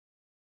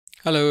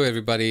Hello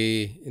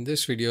everybody. In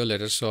this video,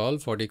 let us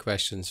solve 40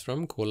 questions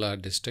from Kolar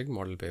district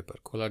model paper.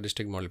 Kolar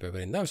district model paper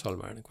in the solve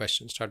ಮಾಡೋಣ.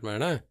 Question start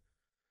ಮಾಡೋಣ.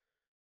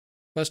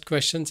 First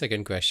question,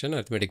 second question,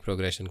 arithmetic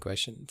progression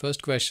question.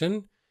 First question,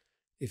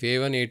 if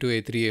A1, A2,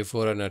 A3,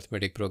 A4 are an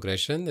arithmetic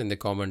progression, then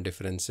the common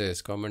difference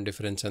is, common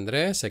difference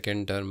andre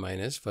second term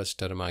minus first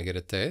term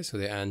ಆಗಿರುತ್ತೆ. So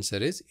the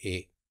answer is A.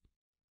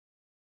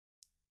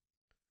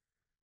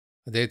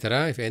 ಅದೇ ಥರ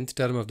if nth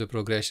term of the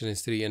progression is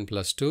 3n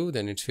plus 2,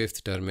 then its fifth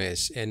term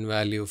is n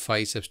value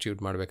 5 substitute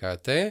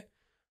ಮಾಡಬೇಕಾಗುತ್ತೆ.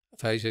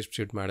 5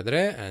 substitute ಮಾಡಿದ್ರೆ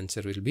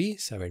answer will be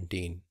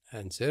 17.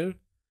 Answer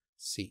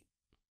C.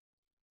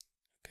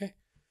 Okay.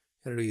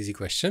 Very easy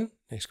question.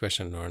 Next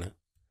question ನೋಡೋಣ.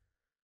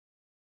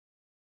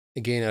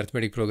 Again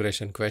arithmetic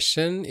progression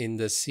question. In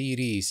the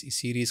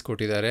series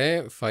ಕೊಟ್ಟಿದ್ದಾರೆ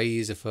 5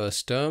 is the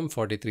first term,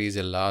 43 is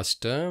the last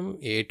term,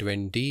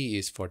 A20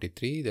 is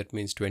 43. That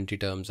means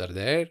 20 terms are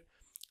there.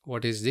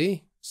 What is the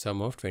sum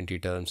of 20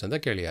 terms ಅಂತ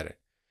ಕೇಳಿದ್ದಾರೆ.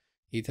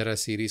 ಈ ಥರ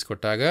series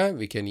ಕೊಟ್ಟಾಗ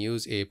we can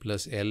use A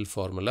plus L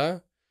formula.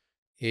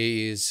 A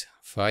is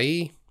 5,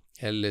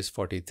 L is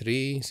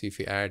 43. So if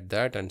you add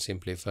that and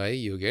simplify,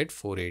 you get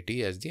 480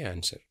 as the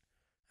answer.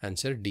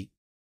 Answer D.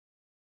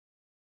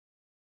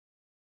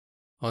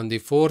 On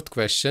the fourth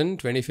question,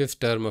 25th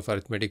term of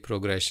arithmetic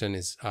progression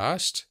is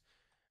asked.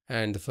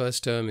 And the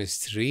first term is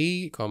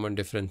 3, common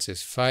difference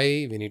is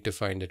 5. We need to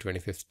find the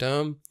 25th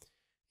term.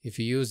 If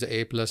you use the A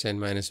plus n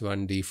minus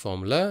 1D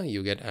formula, you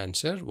get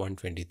answer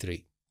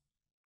 123.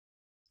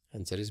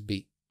 Answer is B.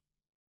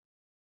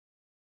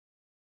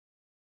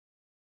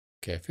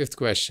 Okay, fifth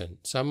question.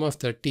 Sum of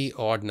 30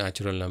 odd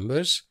natural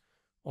numbers.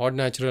 Odd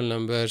natural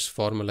numbers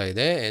formula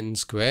ide n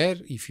square.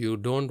 If you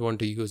don't want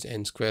to use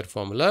n square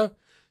formula,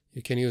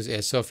 you can use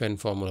S of n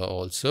formula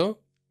also.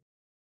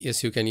 Yes,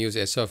 you can use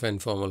S of n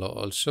formula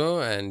also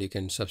and you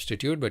can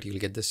substitute, but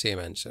you'll get the same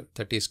answer.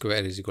 30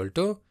 square is equal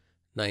to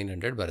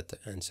 900 ಬರುತ್ತೆ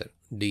answer.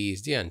 D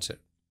is the answer.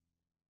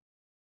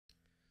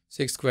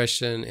 Sixth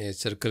question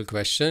is circle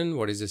question.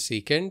 What is the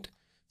secant?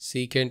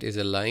 Secant is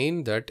a line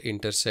that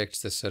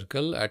intersects the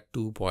circle at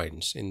 2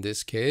 points. In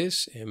this case,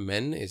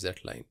 MN is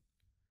that line.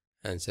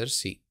 Answer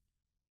C.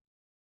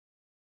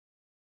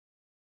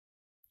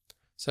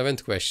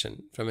 Seventh question.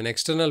 From an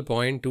external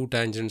point, two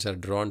tangents are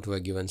drawn to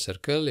a given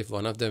circle. If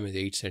one of them is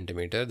 8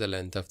 centimeter, the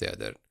length of the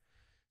other.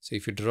 So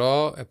if you draw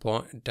a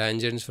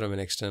tangents from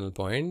an external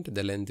point,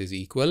 the length is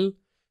equal,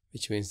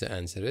 which means the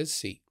answer is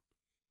C.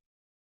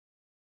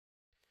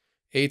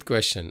 Eighth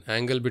question.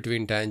 Angle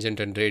between tangent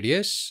and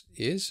radius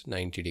is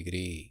 90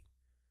 degree.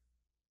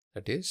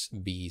 That is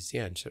B is the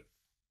answer.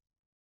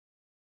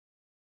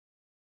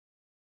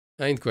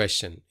 Ninth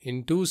question. In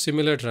two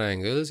similar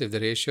triangles, if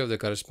the ratio of the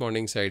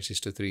corresponding sides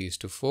is to 3 is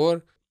to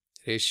 4,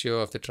 ratio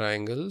of the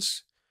triangles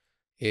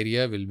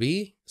area will be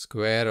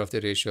square of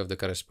the ratio of the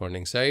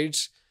corresponding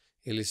sides.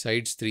 ಇಲ್ಲಿ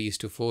sides 3 is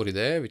to 4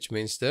 ಇದೆ, which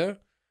means the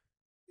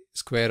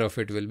square of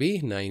it will be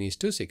 9 is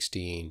to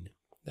 16.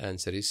 The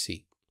answer is C.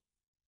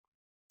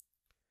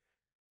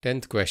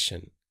 10th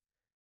question.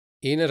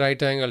 In a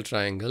right angle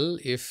triangle,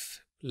 if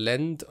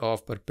length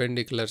of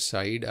perpendicular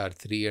side are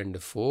 3 and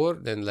 4,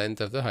 then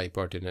length of the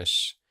hypotenuse.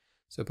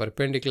 So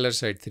perpendicular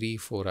side 3,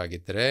 4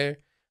 ಆಗಿದ್ರೆ,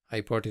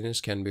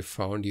 hypotenuse can be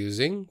found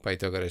using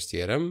Pythagoras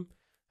theorem.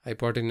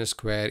 Hypotenuse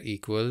square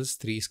equals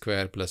 3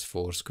 square plus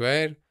 4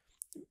 square.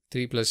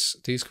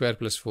 3 square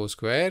plus 4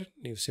 square,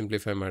 you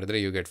simplify madre,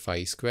 you get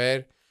 5 square,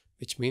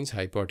 which means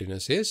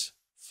hypotenuse is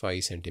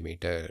 5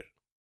 centimeter.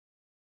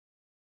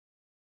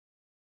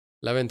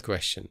 11th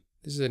question.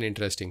 This is an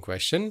interesting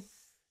question.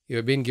 You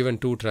have been given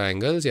two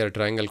triangles. Here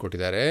triangle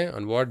ಕೊಟ್ಟಿದ್ದಾರೆ.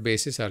 On what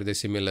basis are they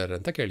similar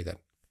ಅಂತ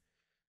ಕೇಳಿದ್ದಾರೆ.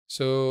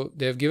 So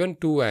they have given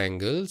two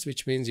angles,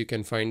 which means you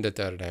can find the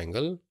third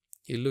angle.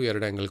 ಇಲ್ಲೂ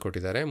ಎರಡು angle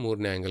ಕೊಟ್ಟಿದ್ದಾರೆ.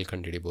 ಮೂರನೇ angle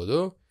ಕಂಡುಹಿಡಿಬಹುದು.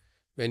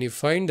 When you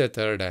find the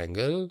third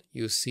angle,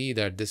 you see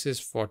that this is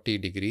 40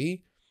 degree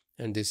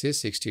and this is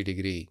 60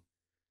 degree.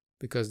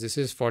 Because this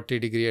is 40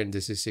 degree and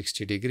this is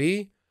 60 degree,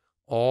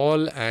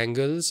 all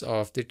angles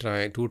of the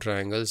two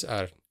triangles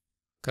are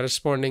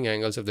corresponding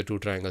angles of the two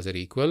triangles are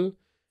equal.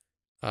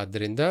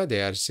 Adrinda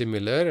they are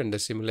similar and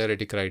the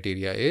similarity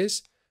criteria is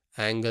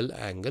angle,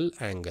 angle,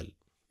 angle,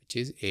 which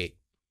is A.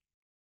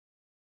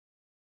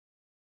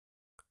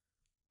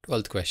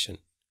 12th question.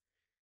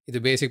 ಇದು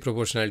basic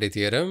proportionality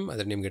theorem.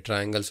 ಅದರ ನಿಮಗೆ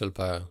triangle ಸ್ವಲ್ಪ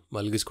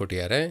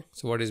ಮಲಗಿಸ್ಕೊಟ್ಟಿದ್ದಾರೆ.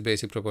 So what is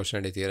basic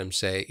proportionality theorem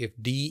say if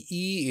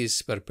DE is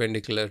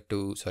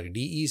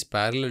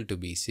parallel to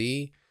BC,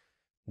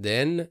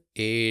 then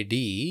AD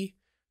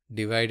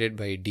divided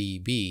by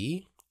DB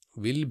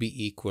will be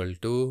equal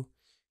to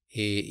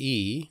AE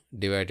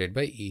divided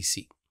by EC.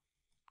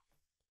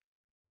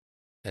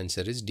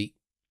 Answer is D.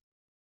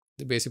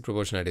 The basic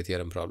proportionality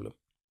theorem problem.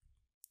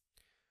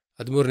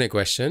 13ನೇ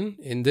question.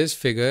 In this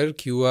figure,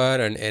 QR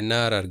and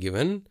NR are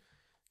given.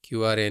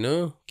 QR ಏನು?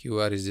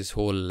 QR is this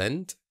whole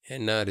length.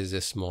 NR is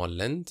a small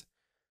length.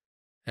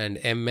 And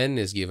MN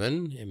is given.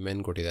 MN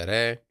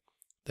ಕೊಟ್ಟಿದ್ದಾರೆ.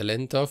 The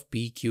length of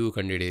PQ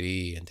ಕಂಡುಹಿಡಿಯಿರಿ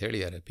ಅಂತ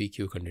ಹೇಳಿದ್ದಾರೆ.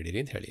 PQ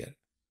ಕಂಡುಹಿಡಿಯಿರಿ ಅಂತ ಹೇಳಿದ್ದಾರೆ.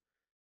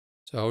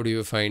 So how do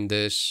you find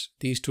this?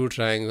 These two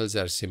triangles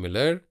are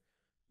similar.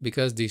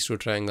 Because these two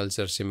triangles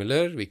are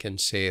similar, we can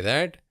say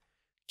that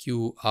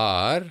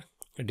QR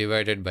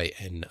divided by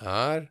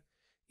NR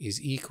is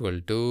equal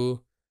to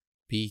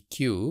PQ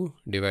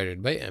divided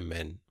by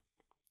MN.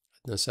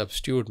 ಅದನ್ನ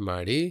substitute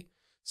ಮಾಡಿ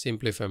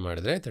simplify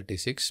ಮಾಡಿದ್ರೆ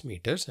 36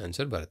 meters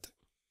answer ಬರುತ್ತೆ.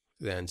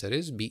 The answer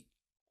is B.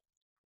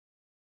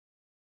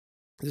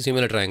 The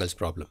similar triangles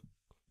problem.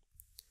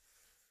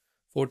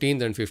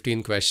 14th and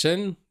 15th question.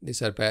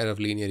 These are pair of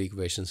linear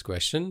equations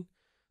question.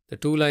 The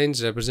two lines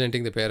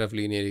representing the pair of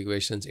linear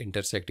equations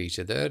intersect each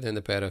other, then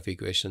the pair of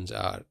equations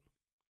are.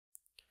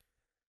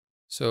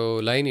 So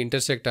line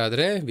intersect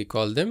adre we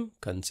call them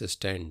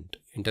consistent.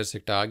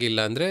 Intersect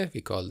agilla andre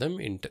we call them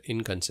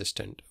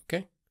inconsistent.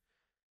 Okay.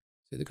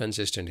 So the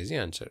consistent is the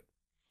answer.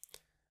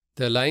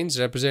 The lines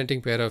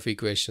representing pair of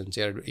equations.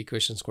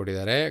 Equations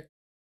kodidare.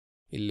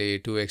 Illi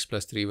 2x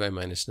plus 3y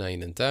minus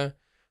 9 anta,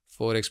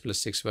 4x plus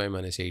 6y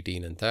minus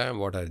 18 anta.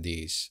 What are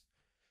these?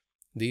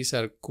 These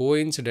are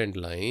coincident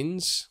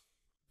lines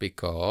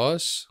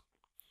because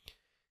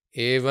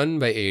a1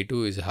 by a2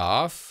 is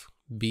half,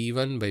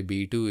 b1 by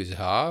b2 is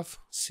half,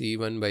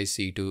 c1 by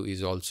c2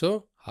 is also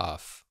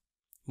half.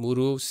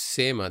 Muru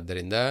same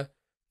addarinda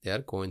they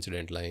are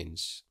coincident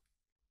lines.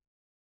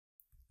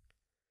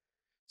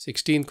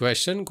 16th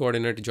question,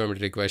 coordinate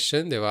geometry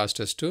question. They've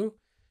asked us to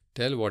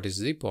tell what is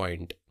the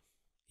point.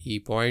 E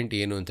point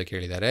ಏನು ಅಂತ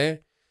ಕೇಳಿದ್ದಾರೆ.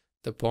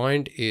 The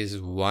point is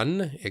 1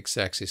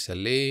 x-axis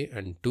ಅಲ್ಲಿ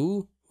and 2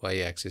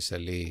 y-axis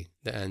ಅಲ್ಲಿ.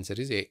 The answer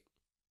is A.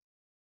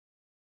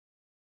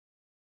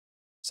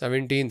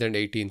 17th and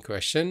 18th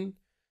question.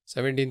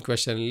 17th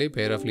question ಅಲ್ಲಿ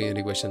pair of linear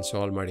equations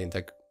solve ಮಾಡಿ ಅಂತ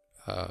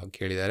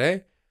ಕೇಳಿದ್ದಾರೆ.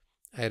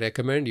 I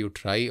recommend you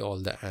try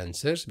all the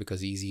answers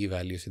because easy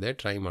values ಇದೆ.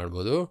 Try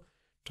ಮಾಡ್ಬೋದು.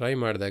 Try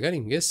ಮಾಡಿದಾಗ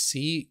ನಿಮಗೆ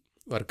C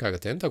ವರ್ಕ್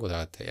ಆಗುತ್ತೆ ಅಂತ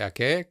ಗೊತ್ತಾಗುತ್ತೆ.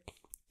 ಯಾಕೆ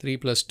 3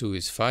 plus 2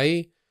 is 5,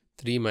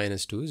 3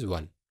 minus 2 is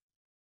 1.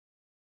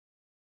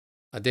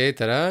 ಅದೇ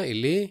ಥರ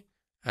ಇಲ್ಲಿ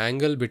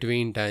ಆ್ಯಂಗಲ್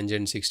ಬಿಟ್ವೀನ್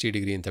ಟ್ಯಾಂಜೆಂಟ್ 60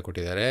 ಡಿಗ್ರಿ ಅಂತ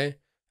ಕೊಟ್ಟಿದ್ದಾರೆ.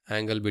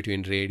 ಆ್ಯಂಗಲ್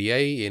ಬಿಟ್ವೀನ್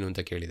ರೇಡಿಯೈ ಏನು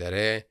ಅಂತ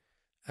ಕೇಳಿದ್ದಾರೆ.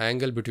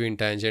 Angle between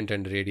tangent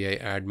and radii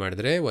add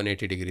ಮಾಡಿದ್ರೆ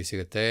 180 ಡಿಗ್ರಿ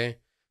ಸಿಗುತ್ತೆ.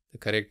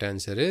 The correct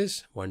answer is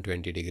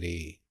 120 degree.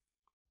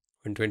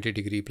 120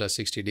 degree plus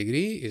 60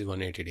 degree is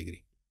 180 degree.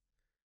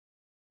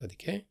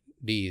 ಅದಕ್ಕೆ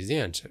D is the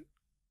answer.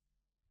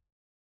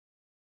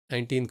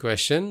 19th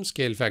question,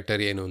 scale factor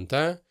ಏನು ಅಂತ.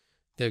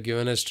 They've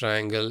given us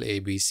triangle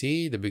ABC,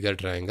 the bigger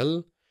triangle,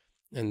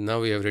 and now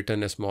we have written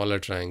a smaller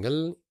triangle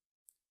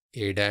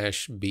A dash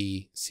B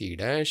C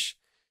dash.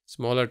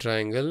 Smaller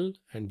triangle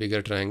and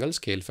bigger triangle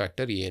scale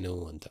factor ಏನು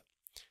ಅಂತ.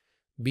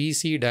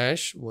 BC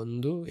dash 1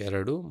 2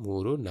 3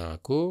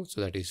 4, so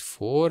that is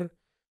 4.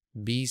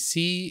 BC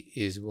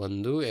is 1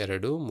 2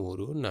 3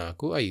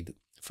 4 5,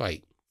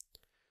 5.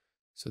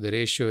 So the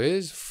ratio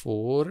is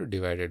 4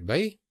 divided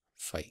by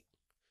 5.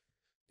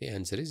 The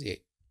answer is A.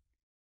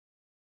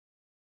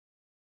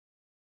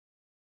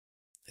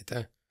 ಆಯ್ತಾ?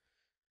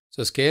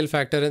 So scale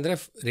factor ಅಂದರೆ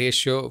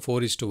ratio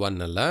 4:1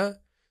 ಅಲ್ಲ.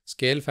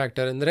 Scale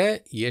factor ಅಂದರೆ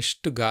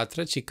ಎಷ್ಟು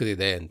ಗಾತ್ರ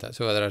ಚಿಕ್ಕದಿದೆ ಅಂತ.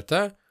 So ಅದರ ಅರ್ಥ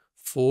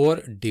 4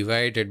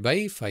 divided by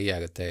 5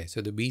 ಆಗುತ್ತೆ. ಸೊ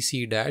ಇದು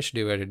BC dash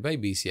divided by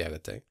BC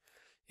ಆಗುತ್ತೆ.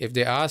 If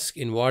they ask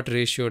in what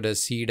ratio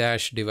does C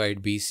dash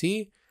divide BC,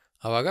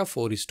 ಆವಾಗ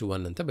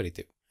 4:1 ಅಂತ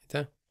ಬರಿತೀವಿ.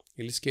 ಆಯಿತಾ?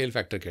 ಇಲ್ಲಿ ಸ್ಕೇಲ್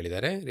ಫ್ಯಾಕ್ಟರ್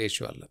ಕೇಳಿದ್ದಾರೆ,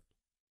 ರೇಷಿಯೋ ಅಲ್ಲ.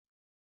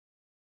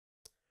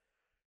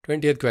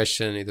 20th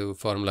question, ಇದು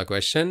ಫಾರ್ಮುಲಾ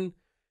ಕ್ವೆಶನ್.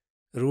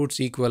 ರೂಟ್ಸ್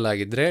ಈಕ್ವಲ್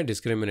ಆಗಿದ್ದರೆ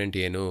ಡಿಸ್ಕ್ರಿಮಿನೆಂಟ್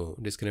ಏನು?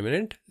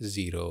 ಡಿಸ್ಕ್ರಿಮಿನೆಂಟ್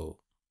 0.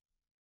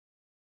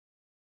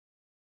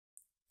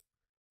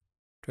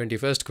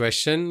 21st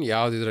question,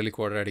 ಯಾವ್ದು ಇದರಲ್ಲಿ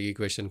ಕ್ವಾಡ್ರಾಟಿಕ್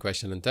ಈಕ್ವೇಷನ್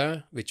ಕ್ವೆಶನ್ ಅಂತ.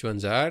 Which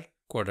once R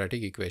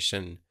quadratic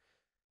equation?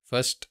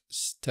 First,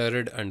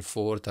 third and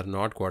fourth R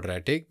not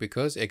quadratic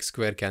because x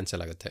square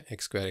cancel ಆಗುತ್ತೆ.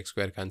 x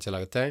square cancel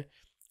ಆಗುತ್ತೆ.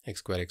 x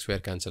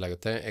square cancel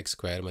ಆಗುತ್ತೆ. x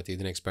square ಮತ್ತು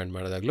ಇದನ್ನು expand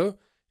ಮಾಡಿದಾಗಲೂ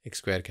x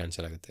square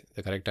cancel ಆಗುತ್ತೆ.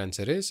 The correct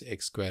answer is x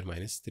square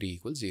minus 3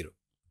 equals 0.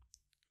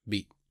 B.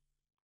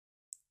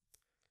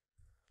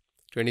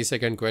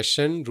 22nd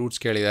question, roots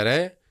ಕೇಳಿದ್ದಾರೆ.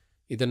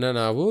 ಇದನ್ನು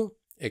ನಾವು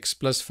x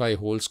plus 5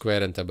 whole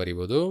square ಅಂತ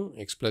ಬರಿಬೋದು.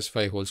 x plus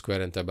 5 whole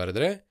square ಅಂತ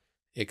ಬರೆದ್ರೆ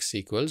x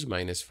equals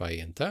minus 5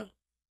 ಅಂತ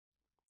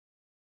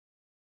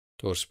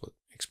ತೋರಿಸ್ಬೋದು.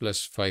 x plus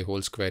 5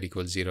 whole square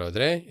equals 0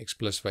 ಆದರೆ x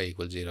plus 5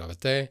 equals 0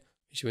 ಆಗುತ್ತೆ.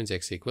 which means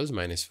x equals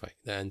minus 5.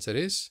 The answer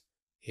is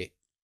A.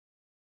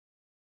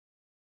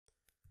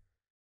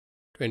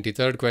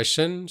 23rd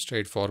question,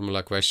 straight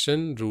formula question.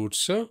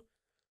 Roots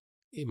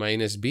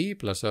minus b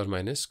plus or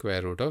minus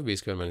square root of b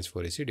square minus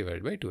 4ac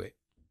divided by 2a.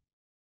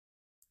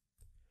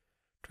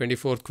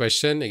 24th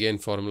question, again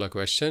formula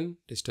question.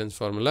 Distance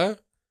formula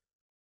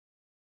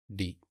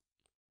D.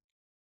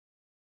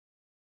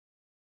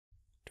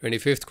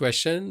 25th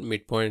question,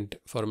 midpoint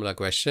formula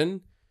question.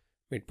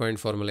 Midpoint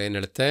formula ಏನು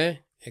ಹೇಳುತ್ತೆ?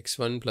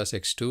 x1 plus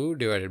x2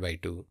 divided by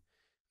 2.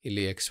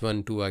 ಇಲ್ಲಿ x1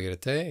 2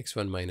 ಆಗಿರುತ್ತೆ,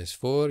 x1 minus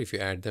 4. If you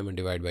add them and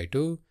divide by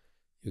 2,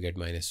 you get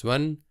minus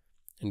 1,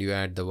 and you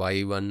add the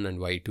y1 and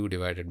y2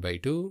 divided by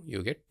 2, you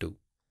get 2.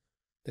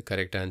 The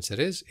correct answer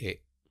is A.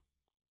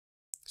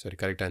 Sorry,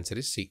 correct answer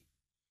is C.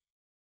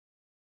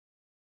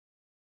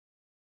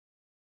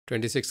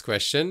 26th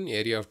question,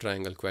 area of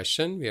triangle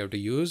question. We have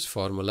to use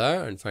formula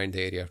and find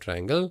the area of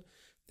triangle.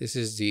 This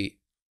is the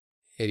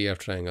area of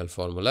triangle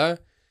formula.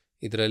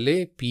 ಇದರಲ್ಲಿ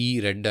P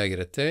red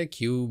ಆಗಿರುತ್ತೆ, Q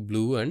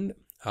blue and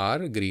R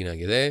green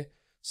ಆಗಿದೆ.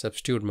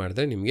 Substitute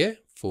ಮಾಡಿದ್ರೆ ನಿಮಗೆ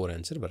 4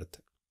 answer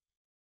ಬರುತ್ತೆ.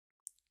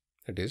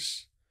 That is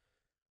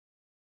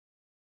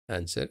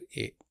answer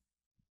A.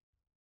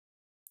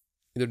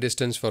 This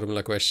distance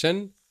formula question.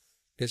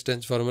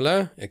 Distance formula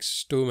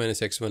x2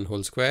 minus x1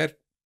 whole square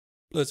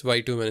plus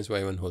y2 minus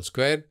y1 whole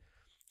square.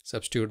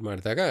 Substitute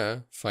ಮಾಡಿದಾಗ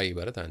 5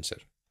 ಬರುತ್ತೆ answer.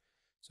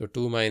 So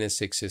 2 minus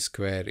 6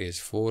 square is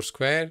 4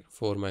 square.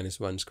 4 minus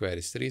 1 square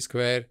is 3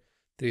 square.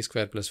 3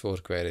 square plus 4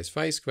 square is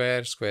 5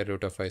 square. Square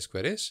root of 5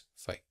 square is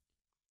 5.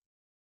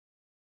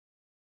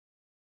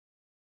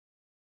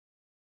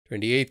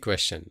 28th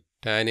question.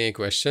 Tan A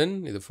question.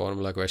 This is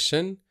formula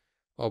question.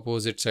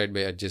 Opposite side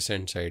by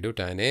adjacent side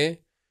tan A.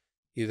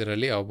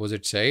 ಇದರಲ್ಲಿ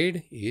opposite side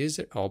is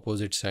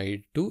opposite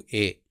side to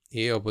A.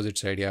 A opposite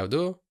side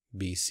ಯಾವುದು?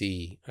 BC.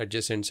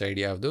 Adjacent side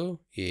ಯಾವುದು?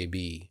 AB.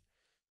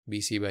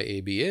 BC by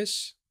AB is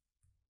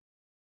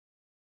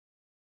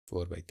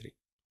 4 by 3.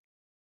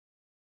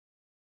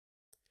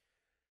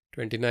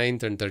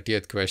 29th and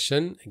 30th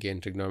question. Again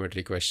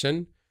trigonometry question.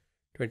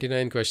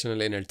 29th question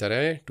ಅಲ್ಲಿ ಏನು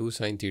ಹೇಳ್ತಾರೆ? 2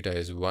 sin theta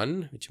is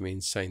 1, which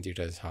means sin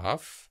theta is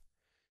half.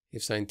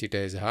 If sin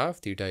theta is half,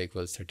 theta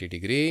equals 30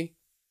 degree.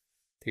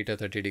 Theta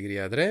 30 degree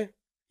ಆದರೆ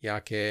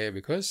ಯಾಕೆ?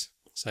 Because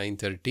sin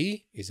 30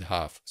 is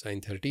half. Sin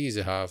 30 is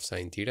half.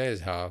 Sin theta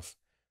is half.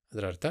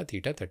 ಅದರ ಅರ್ಥ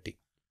theta 30.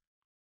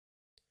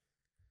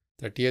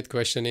 30th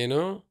question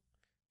ಏನು?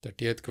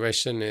 30th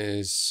question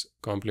is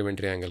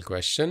complementary angle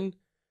question.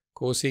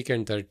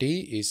 Cosecant 30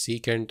 is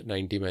secant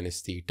 90 minus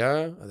theta.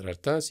 ಅದರ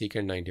ಅರ್ಥ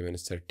secant 90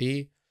 minus 30,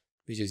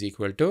 which is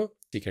equal to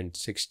secant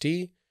 60.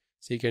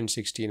 Secant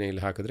 60 ನ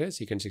ಇಲ್ಲಿ ಹಾಕಿದ್ರೆ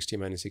secant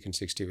 60 minus secant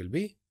 60 will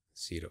be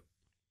 0.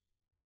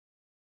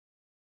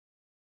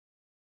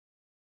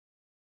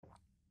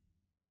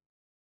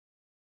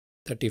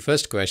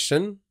 First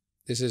question.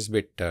 This is a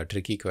bit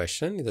tricky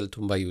question. ಇದರಲ್ಲಿ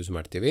ತುಂಬ use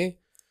ಮಾಡ್ತೀವಿ.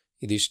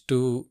 ಇದಿಷ್ಟು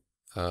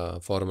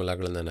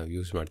ಫಾರ್ಮುಲಾಗಳನ್ನು ನಾವು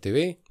ಯೂಸ್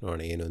ಮಾಡ್ತೀವಿ.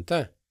 ನೋಡೋಣ ಏನು ಅಂತ.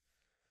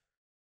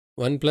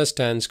 1 plus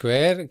tan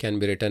square can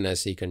be written as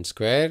secant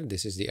square.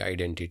 This is the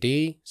identity.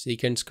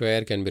 Secant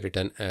square can be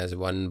written as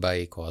 1 by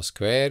cos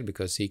square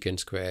because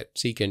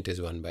secant is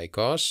 1 by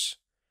cos.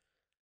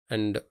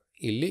 And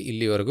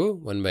ಇಲ್ಲಿವರೆಗೂ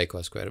 1 by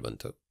cos square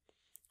ಬಂತು.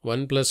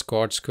 1 plus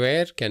cot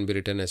square can be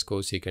written as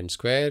cosecant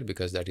square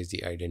because that is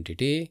the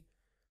identity.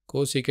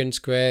 Cosecant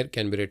square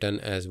can be written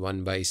as 1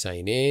 by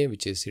sin A,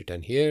 which is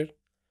written here.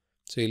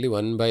 So ಇಲ್ಲಿ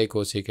 1 by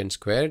cosecant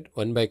squared,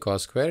 1 by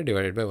cos square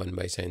divided by 1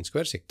 by sin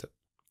square ಸಿಕ್ತು.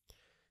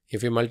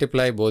 If you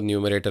multiply both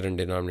numerator and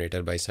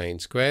denominator by sin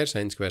square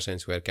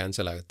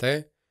cancel ಆಗುತ್ತೆ.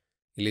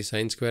 ಇಲ್ಲಿ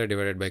sin square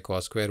divided by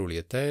cos square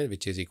ಉಳಿಯುತ್ತೆ,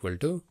 which is equal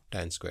to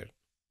tan square.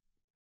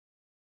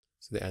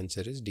 So the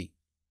answer is D.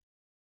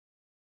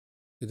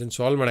 ಇದನ್ನು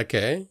solve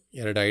ಮಾಡೋಕ್ಕೆ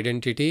 2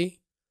 identity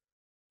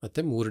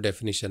ಮತ್ತು 3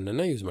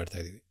 ಡೆಫಿನಿಷನನ್ನು use ಮಾಡ್ತಾ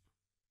ಇದ್ದೀವಿ.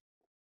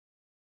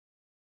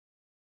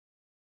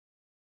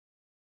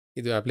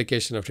 ಇದು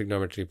application of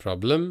trigonometry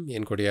problem.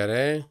 ಏನು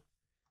ಕೊಟ್ಟಿದ್ದಾರೆ?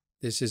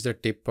 This is the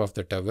tip of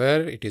the tower.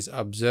 It is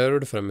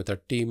observed from a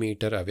 30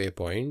 meter away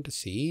point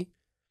C,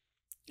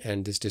 and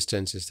this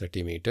distance is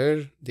 30 meter.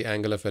 The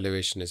angle of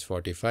elevation is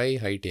 45.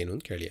 Height ಏನು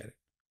ಅಂತ ಕೇಳಿದ್ದಾರೆ.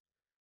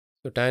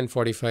 So tan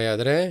 45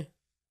 ಆದರೆ,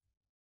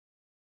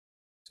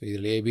 so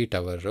ಇದರಲ್ಲಿ AB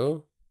tower.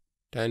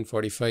 tan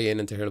 45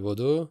 ಏನಂತ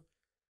ಹೇಳ್ಬೋದು?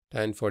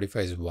 tan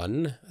 45 is 1.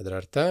 ಅದರ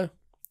ಅರ್ಥ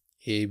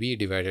AB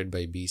divided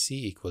by BC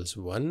equals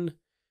 1.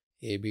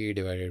 AB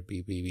divided by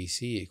BC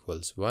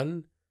equals 1.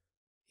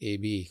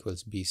 AB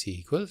equals BC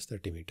equals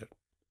 30 meter.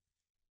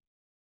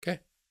 Okay.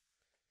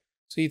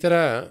 So ಈ ಥರ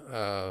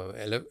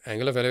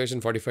angle of elevation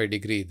 45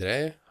 degree ಇದ್ದರೆ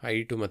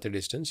height ಮತ್ತು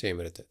distance ಸೇಮ್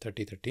ಇರುತ್ತೆ.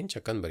 30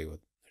 chicken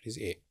ಬರೀಬೋದು. That is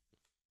A.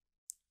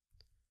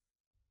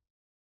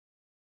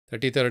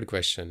 33rd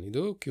question.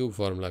 ಇದು cube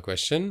formula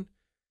question.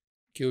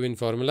 Cube in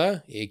formula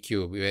A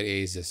cube, where A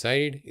is the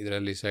side.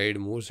 ಇದರಲ್ಲಿ side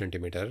 3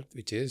 centimeter,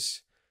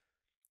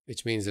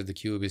 which means that the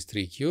cube is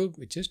 3 cube,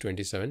 which is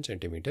 27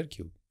 centimeter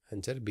cube.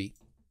 Answer B.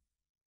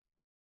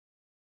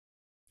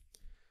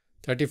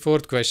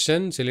 34th question.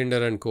 Cylinder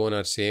and cone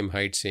are same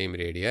height, same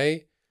radii.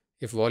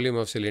 If volume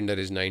of cylinder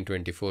is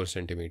 924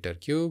 centimeter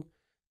cube,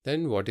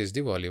 then what is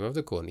the volume of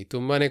the cone? This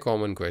is a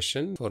common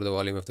question. For the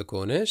volume of the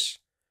cone is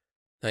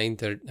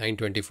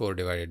 924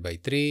 divided by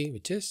 3,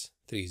 which is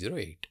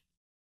 308.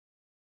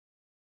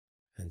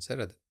 Answer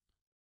ಅದು.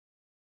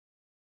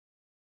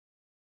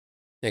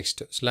 Next,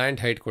 slant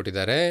height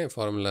ಕೊಟ್ಟಿದ್ದಾರೆ.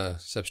 Formula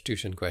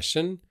substitution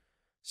question.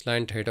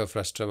 Slant height of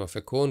frustum of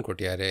a cone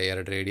ಕೊಟ್ಟಿದ್ದಾರೆ.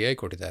 2 radii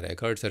ಕೊಟ್ಟಿದ್ದಾರೆ.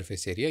 Curved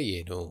surface area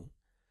ಏನು?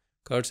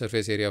 Curved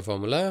surface area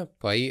formula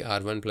pi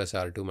r1 plus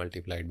r2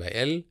 multiplied by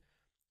L.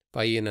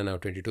 Pi ನ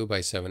ನಾವು 22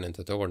 by 7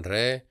 ಅಂತ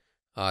ತಗೊಂಡ್ರೆ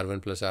r1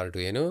 plus r2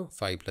 ಏನು?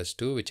 5 plus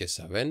 2, which is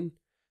 7.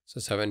 So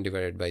 7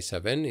 divided by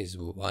 7 is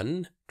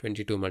 1.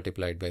 22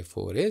 multiplied by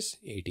 4 is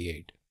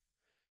 88.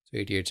 So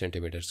 88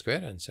 centimeter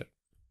square. Answer.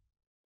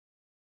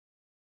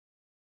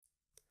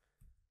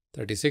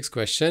 36th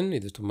question.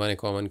 This is a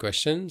common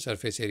question.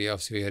 Surface area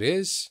of sphere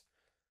is,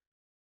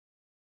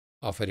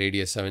 of a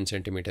radius 7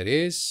 centimeter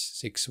is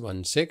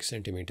 616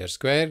 centimeter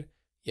square.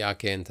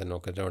 ಯಾಕೆ ಅಂತ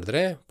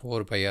ನೋಡಿದ್ರೆ 4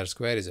 pi r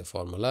square is a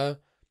formula.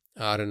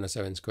 r ಅನ್ನು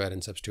 7 square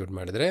and substitute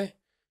ಮಾಡಿದ್ರೆ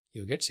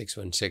you get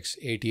 616.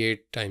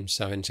 88 times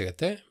 7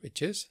 ಸಿಗುತ್ತೆ,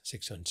 which is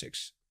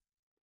 616.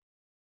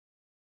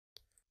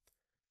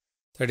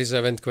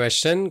 37th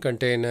question,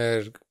 container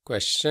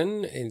question.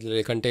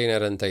 ಇಲ್ಲಿ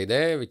container ಅಂತ ಇದೆ,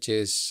 which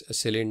is a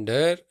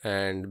cylinder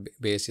and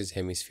base is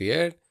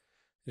hemisphere.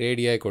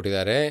 radii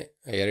ಕೊಟ್ಟಿದ್ದಾರೆ,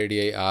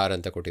 radii r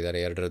ಅಂತ ಕೊಟ್ಟಿದ್ದಾರೆ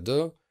ಎರಡರದ್ದು.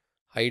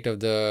 height of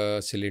the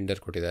cylinder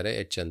ಕೊಟ್ಟಿದ್ದಾರೆ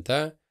h ಅಂತ.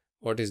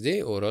 what is the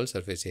overall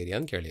surface area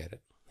ಅಂತ ಕೇಳಿದ್ದಾರೆ.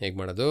 ಹೇಗೆ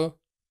ಮಾಡೋದು?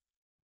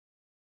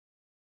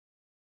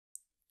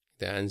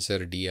 the answer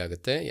D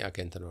ಆಗುತ್ತೆ.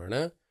 ಯಾಕೆ ಅಂತ ನೋಡೋಣ.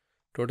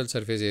 total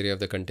surface area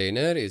of the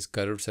container is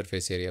curved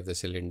surface area of the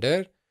cylinder.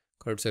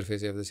 Curved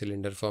surface area of the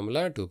cylinder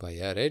formula 2 pi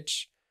r h.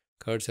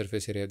 Curved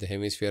surface area of the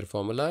hemisphere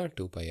formula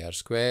 2 pi r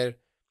square.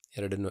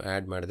 ಎರಡನ್ನು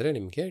add ಮಾಡಿದ್ರೆ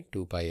ನಿಮಗೆ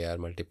 2 pi r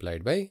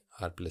multiplied by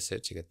r plus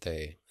h ಸಿಗುತ್ತೆ.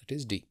 That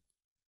is D.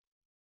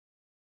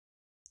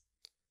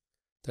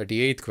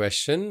 38th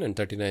question and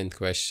 39th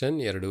question,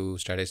 ಎರಡು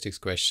statistics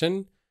question.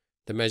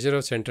 The measure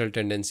of central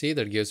tendency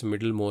that gives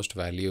middlemost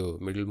value.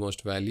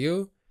 Middlemost value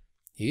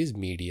is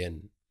median.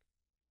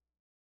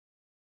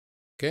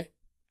 Okay.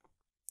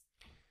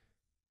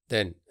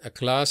 Then a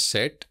class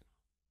set.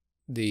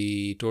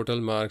 The total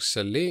marks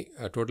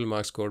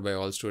scored by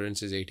all students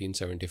is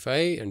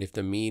 1875, and if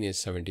the mean is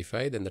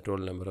 75, then the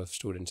total number of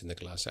students in the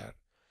class are.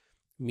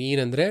 Mean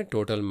andre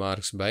total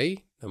marks by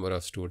number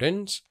of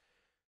students.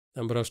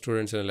 Number of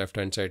students on the left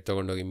hand side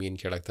tagondogi mean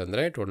kelage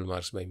tandre total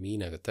marks by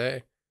mean agutte,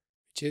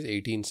 which is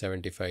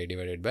 1875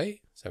 divided by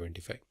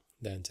 75.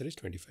 The answer is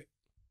 25.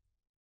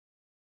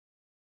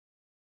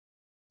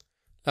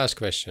 Last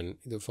question.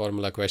 This is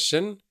formula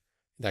question.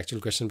 The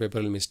actual question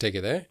paper mistake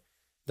ide.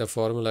 The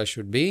formula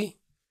should be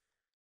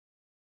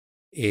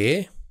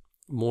A.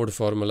 Mode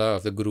formula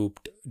of the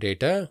grouped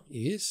data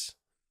is,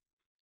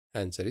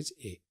 answer is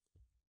A.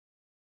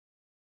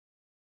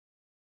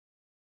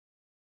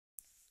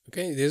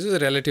 Okay, this is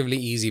a relatively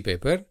easy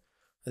paper.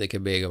 Adike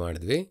bega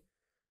madidvi.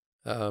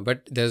 But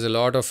there's a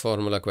lot of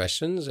formula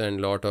questions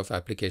and lot of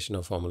application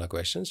of formula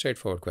questions,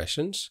 straightforward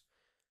questions.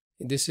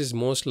 This is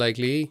most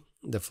likely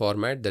the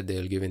format that they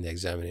will give in the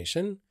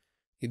examination.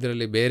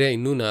 ಇದರಲ್ಲಿ ಬೇರೆ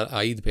ಇನ್ನೂ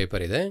 5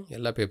 paper ಇದೆ.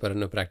 ಎಲ್ಲ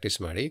ಪೇಪರನ್ನು practice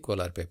ಮಾಡಿ,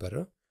 Kolar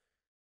paper.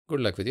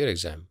 Good luck with your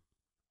exam.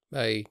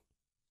 Bye.